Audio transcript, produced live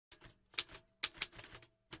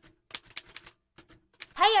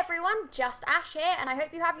everyone, Just Ash here, and I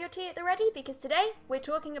hope you have your tea at the ready because today we're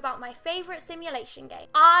talking about my favourite simulation game.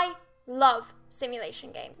 I love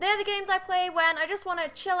simulation games. They're the games I play when I just want to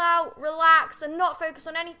chill out, relax, and not focus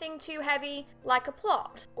on anything too heavy like a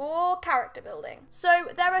plot or character building. So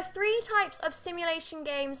there are three types of simulation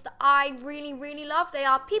games that I really love. They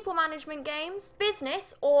are people management games,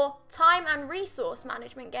 business or time and resource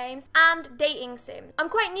management games, and dating sim. I'm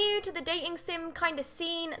quite new to the dating sim kind of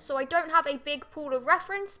scene, so I don't have a big pool of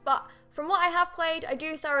reference, but from what I have played, I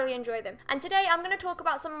do thoroughly enjoy them. And today I'm going to talk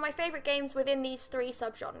about some of my favourite games within these three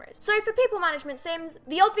subgenres. So for people management sims,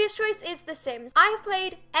 the obvious choice is The Sims. I have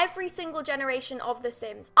played every single generation of The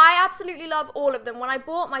Sims. I absolutely love all of them. When I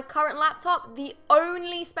bought my current laptop, the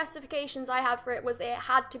only specifications I had for it was that it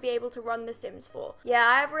had to be able to run The Sims 4. Yeah,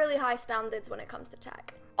 I have really high standards when it comes to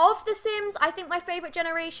tech. Of The Sims, I think my favourite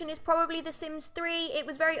generation is probably The Sims 3. It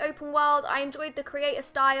was very open world. I enjoyed the creator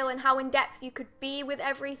style and how in-depth you could be with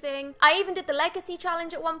everything. I even did the Legacy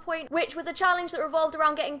Challenge at one point, which was a challenge that revolved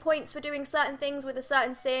around getting points for doing certain things with a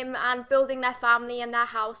certain sim and building their family and their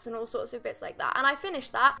house and all sorts of bits like that. And I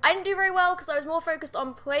finished that. I didn't do very well because I was more focused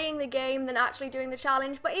on playing the game than actually doing the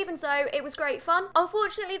challenge, but even so, it was great fun.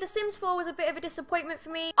 Unfortunately, The Sims 4 was a bit of a disappointment for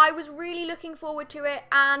me. I was really looking forward to it,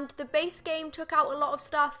 and the base game took out a lot of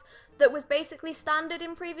stuff that was basically standard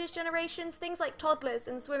in previous generations, things like toddlers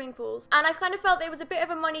and swimming pools. And I kind of felt it was a bit of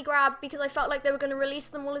a money grab because I felt like they were going to release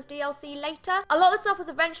them all as DLC later. A lot of the stuff was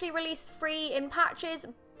eventually released free in patches,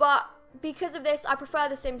 but because of this, I prefer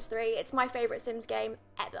The Sims 3. It's my favourite Sims game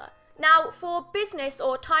ever. Now, for business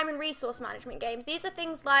or time and resource management games, these are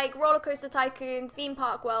things like Roller Coaster Tycoon, Theme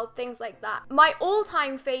Park World, things like that. My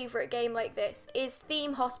all-time favourite game like this is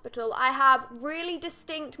Theme Hospital. I have really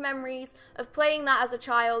distinct memories of playing that as a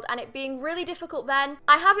child and it being really difficult then.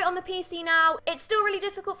 I have it on the PC now. It's still really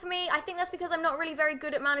difficult for me. I think that's because I'm not really very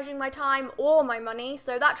good at managing my time or my money,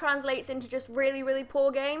 so that translates into just really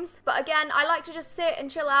poor games. But again, I like to just sit and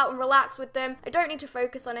chill out and relax with them. I don't need to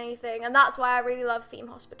focus on anything, and that's why I really love Theme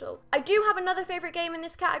Hospital. I do have another favourite game in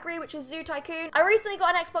this category, which is Zoo Tycoon. I recently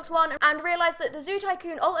got an Xbox One and realised that the Zoo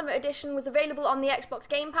Tycoon Ultimate Edition was available on the Xbox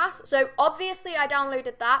Game Pass, so obviously I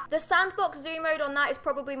downloaded that. The Sandbox Zoo mode on that is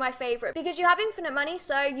probably my favourite, because you have infinite money,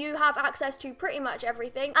 so you have access to pretty much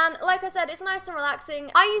everything, and like I said, it's nice and relaxing.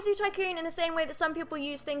 I use Zoo Tycoon in the same way that some people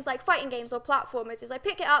use things like fighting games or platformers, is I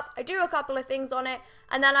pick it up, I do a couple of things on it,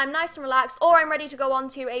 and then I'm nice and relaxed, or I'm ready to go on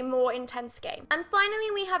to a more intense game. And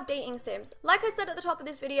finally, we have dating sims. Like I said at the top of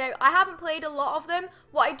this video, I haven't played a lot of them.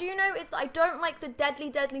 What I do know is that I don't like the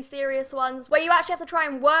deadly serious ones where you actually have to try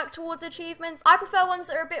and work towards achievements. I prefer ones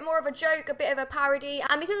that are a bit more of a joke, a bit of a parody,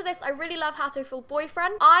 and because of this, I really love Hatoful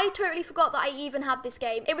Boyfriend. I totally forgot that I even had this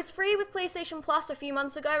game. It was free with PlayStation Plus a few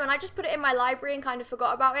months ago, and I just put it in my library and kind of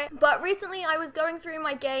forgot about it. But recently, I was going through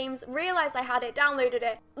my games, realized I had it, downloaded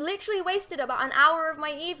it, literally wasted about an hour of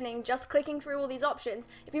my evening just clicking through all these options.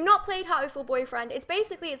 If you've not played Hatoful Boyfriend, it's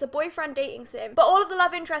a boyfriend dating sim, but all of the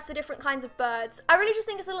love interests are different kinds of birds. I really just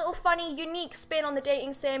think it's a little funny, unique spin on the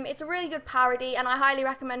dating sim. It's a really good parody, and I highly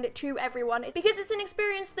recommend it to everyone because it's an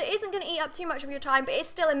experience that isn't going to eat up too much of your time, but it's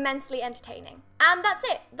still immensely entertaining. And that's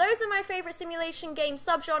it. Those are my favourite simulation game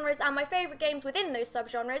subgenres and my favourite games within those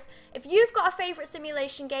subgenres. If you've got a favourite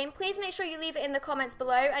simulation game, please make sure you leave it in the comments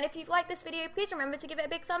below, and if you've liked this video, please remember to give it a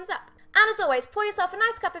big thumbs up. And as always, pour yourself a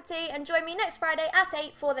nice cup of tea and join me next Friday at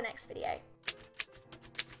 8 for the next video.